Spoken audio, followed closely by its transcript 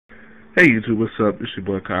Hey YouTube, what's up? It's your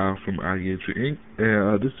boy Kyle from iGadgetry Inc.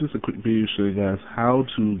 And this is a quick video showing you guys how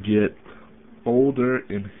to get Folder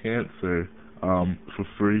Enhancer for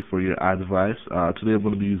free for your iDevice. Today I'm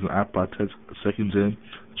going to be using iPodTouch 2nd Gen,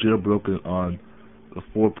 jailbroken on the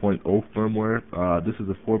 4.0 firmware. This is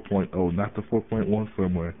the 4.0, not the 4.1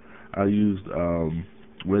 firmware. I used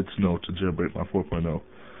Red Snow to jailbreak my 4.0.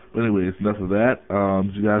 But anyways, enough of that.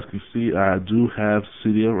 As you guys can see, I do have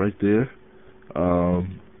Cydia right there.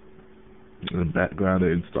 In the background to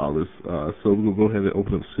install this. So we're going to go ahead and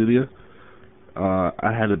open up Cydia.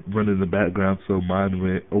 I had it run in the background, so mine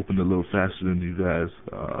opened a little faster than you guys.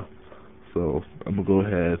 So I'm going to go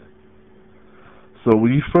ahead. So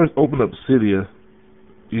when you first open up Cydia,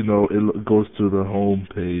 you know, it goes to the home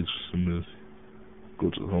page. Go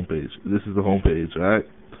to the home page. This is the home page, alright?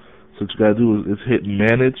 So what you got to do is hit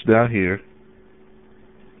Manage down here.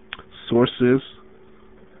 Sources.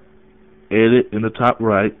 Edit in the top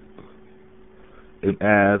right. And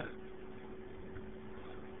add,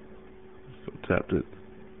 so tapped it.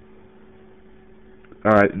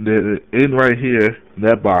 Alright, then in right here, in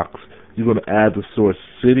that box, you're going to add the source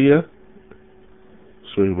Cydia.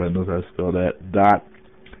 So everybody knows how to spell that.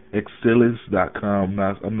 .excellis.com.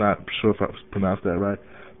 I'm not sure if I pronounced that right,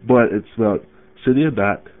 but it's spelled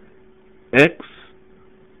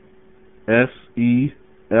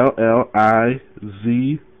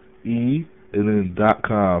Cydia.xsellize and then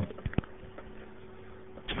 .com.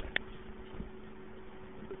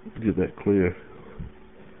 Get that clear.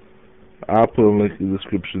 I'll put a link in the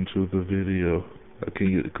description to the video. I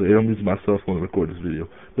can't get it clear. I'm using my cell phone to record this video.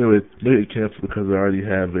 Anyway, make it cancel because I already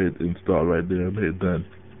have it installed right there. I made it done.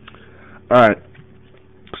 Alright.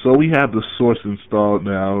 So we have the source installed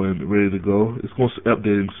now and ready to go. It's going to say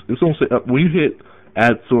updating. It's going to say when you hit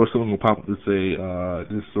add source, something will pop up to say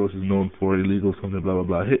this source is known for illegal something, blah blah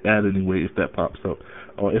blah. Hit add anyway if that pops up.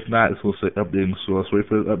 Or if not, it's going to say updating source. Wait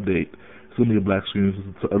for the update. It's going to be a black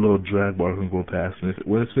screen. A little drag bar can go past. And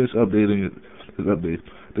when it's finished updating, it's update.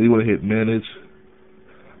 Then you want to hit manage.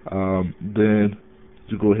 Then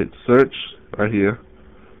you go hit search right here.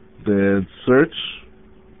 Then search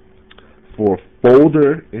for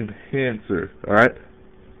Folder Enhancer. Alright?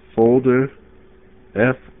 Folder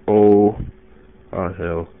F-O... Oh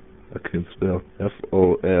hell. I can't spell.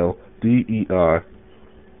 F-O-L-D-E-R.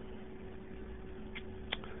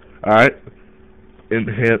 Alright?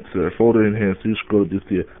 Enhancer, Folder Enhancer. You scroll this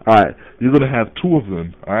here. Alright, you're going to have two of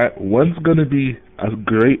them. Alright, one's going to be a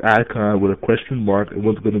gray icon with a question mark, and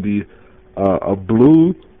one's going to be a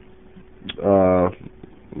blue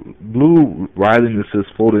writing that says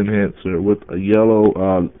Folder Enhancer with a yellow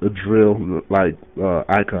drill like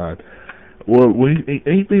icon. Well,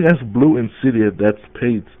 anything that's blue in Cydia, that's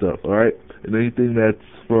paid stuff. Alright, and anything that's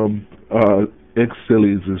from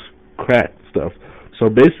Excellis is cracked stuff. So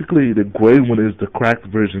basically, the gray one is the cracked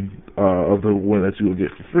version of the one that you will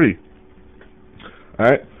get for free.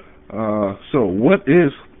 Alright? So what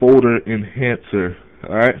is Folder Enhancer?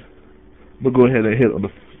 Alright? I'm gonna go ahead and hit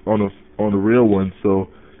on the real one so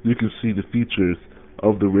you can see the features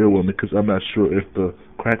of the real one, because I'm not sure if the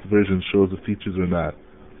cracked version shows the features or not.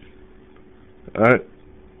 Alright?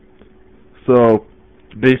 So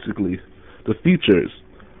basically, the features: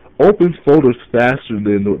 opens folders faster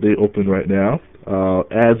than they open right now.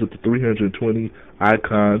 Adds up to 320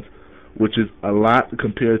 icons, which is a lot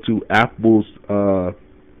compared to Apple's I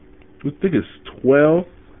think it's 12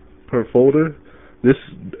 per folder. This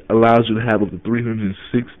allows you to have up to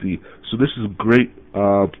 360. So this is a great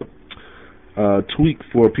tweak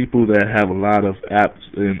for people that have a lot of apps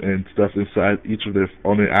and stuff inside each of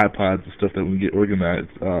on their iPods and stuff that we get organized.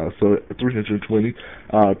 So 320,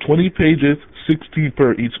 20 pages, 16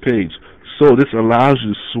 per each page. So this allows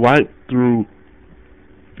you to swipe through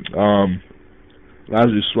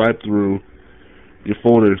your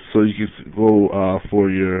folders, so you can go for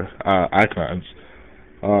your icons.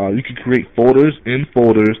 You can create folders in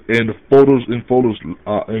folders, and the photos in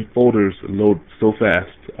folders load so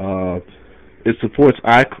fast. It supports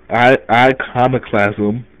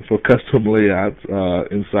iconoclasm for custom layouts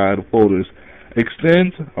inside of folders.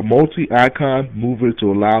 Extends a multi-icon mover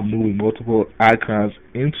to allow moving multiple icons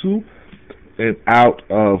into and out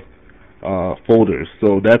of folders,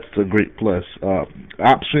 so that's a great plus.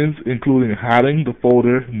 Options including hiding the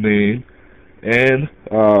folder name and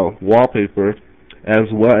wallpaper,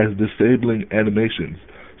 as well as disabling animations.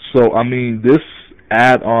 So I mean, this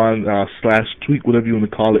add-on / tweak, whatever you want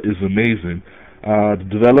to call it, is amazing. The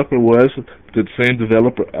developer was the same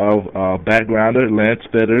developer of Backgrounder, Lance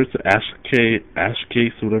Fetters,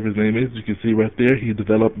 Ashcase, whatever his name is. You can see right there, he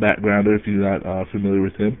developed Backgrounder if you're not familiar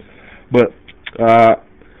with him. But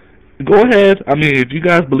go ahead. I mean, if you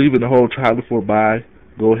guys believe in the whole try before buy,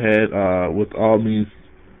 go ahead. With all means,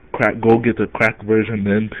 go get the cracked version,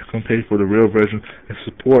 then come pay for the real version and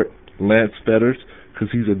support Lance Fetters because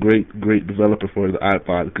he's a great developer for the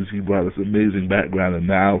iPod because he brought this amazing background and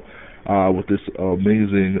now with this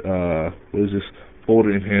amazing what is this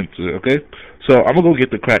folder enhancer. Okay, so I'm gonna go get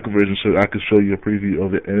the cracked version so I can show you a preview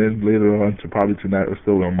of it, and then later on, probably tonight or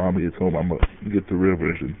so when Mommy gets home, I'm gonna get the real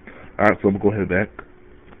version. Alright, so I'm gonna go ahead back,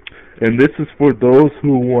 and this is for those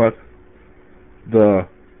who want the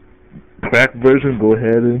cracked version. Go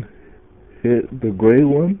ahead and hit the gray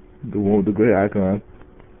one, the one with the gray icon.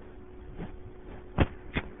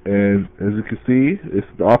 And as you can see, it's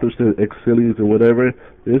the author says Exilius or whatever.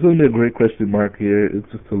 There's only a gray question mark here. It's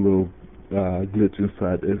just a little glitch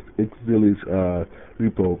inside Exilius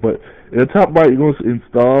repo. But in the top right, you're going to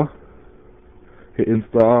install. Hit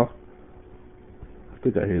install. I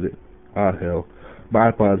think I hit it. Ah, hell. My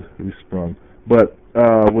iPod resprung. But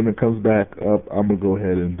when it comes back up, I'm going to go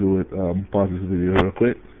ahead and do it. Pause this video real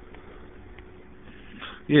quick.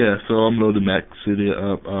 Yeah, so I'm loading Mac City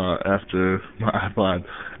up after my iPod,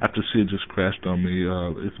 after shit just crashed on me.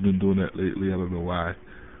 It's been doing that lately, I don't know why.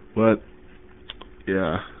 But,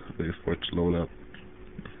 yeah, wait for it to load up.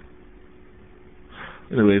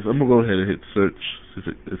 Anyways, I'm going to go ahead and hit search, see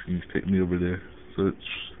if it can take me over there. Search,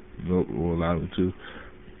 nope, it won't allow me to.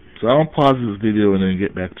 So I'll pause this video and then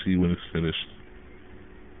get back to you when it's finished.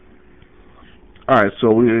 Alright,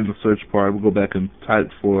 so we're in the search part. We'll go back and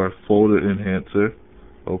type for folder enhancer.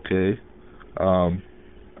 Okay. Oh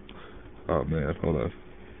man, hold on.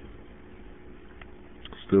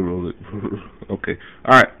 Still roll it. Okay.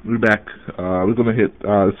 Alright, we're back. We're gonna hit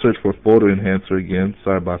search for folder enhancer again.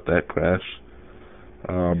 Sorry about that crash.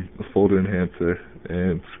 The folder enhancer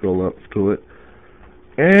and scroll up to it.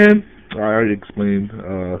 And I already explained,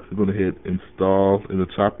 we're gonna hit install in the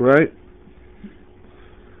top right.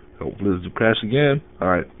 Hopefully it doesn't crash again.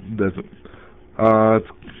 Alright, it doesn't.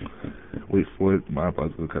 Wait for it. My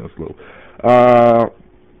iPod's going kind of slow.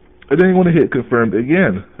 And then you want to hit confirmed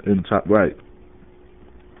again in the top right.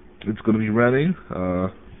 It's going to be running,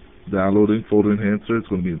 downloading folder enhancer. It's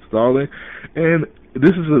going to be installing, and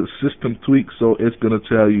this is a system tweak, so it's going to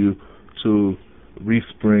tell you to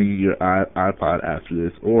respring your iPod after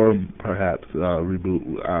this, or perhaps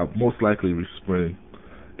reboot. Most likely respring,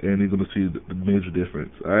 and you're going to see the major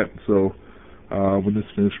difference. All right, so. When this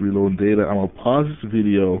finishes reloading data, I'm going to pause this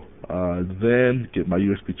video, then get my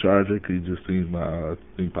USB charger, because you just seen my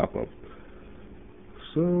thing pop up.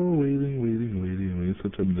 So, waiting,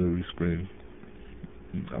 sometime to respring.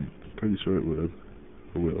 I'm pretty sure it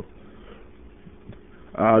will.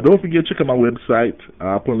 Don't forget to check out my website.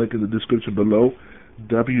 I'll put a link in the description below,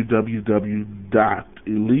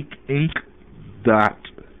 www.eliteinc.com.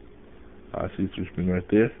 I see it's respring right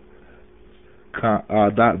there.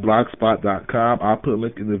 .blogspot.com. I'll put a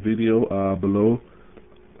link in the video below.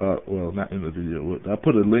 Well, not in the video. I'll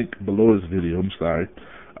put a link below this video. I'm sorry.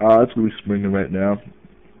 It's going to be springing right now.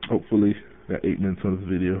 Hopefully, got 8 minutes on this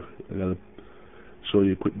video. I got to show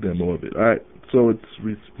you a quick demo of it. Alright, so it's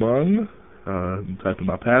resprung. I'm typing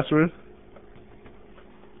my password.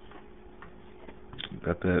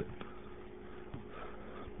 Got that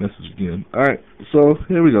message again. Alright, so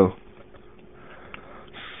here we go.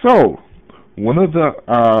 So, one of the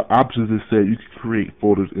options is that you can create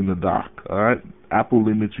folders in the dock. Alright? Apple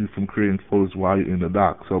limits you from creating folders while you're in the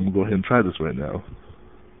dock. So I'm going to go ahead and try this right now.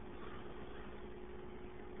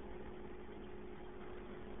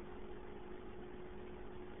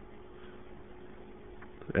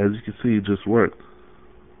 As you can see, it just worked.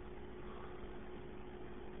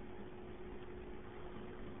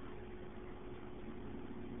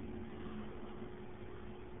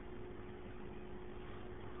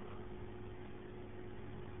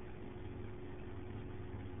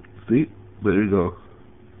 See? There you go.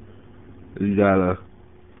 You got a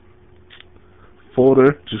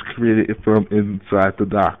folder just created from inside the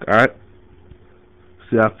dock. Alright?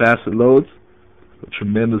 See how fast it loads?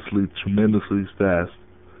 Tremendously fast.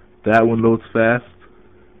 That one loads fast.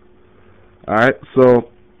 Alright,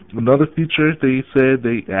 so another feature they said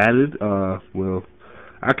they added, well,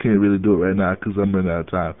 I can't really do it right now because I'm running out of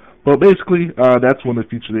time. But basically, that's one of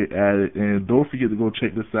the features they added. And don't forget to go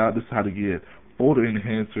check this out. This is how to get Folder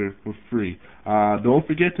Enhancer for free. Don't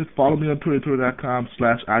forget to follow me on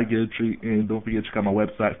twitter.com/iGadgetry, and don't forget to check out my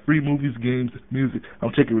website, free movies, games, music.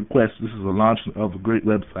 I'm taking requests. This is a launch of a great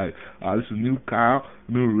website. This is new Kyle,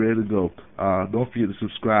 new ready to go. Don't forget to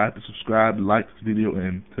subscribe, like this video,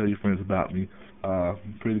 and tell your friends about me. I'm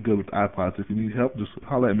pretty good with iPods. If you need help, just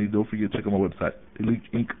holler at me. Don't forget to check out my website,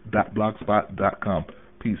 eliteinc.blogspot.com.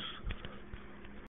 Peace.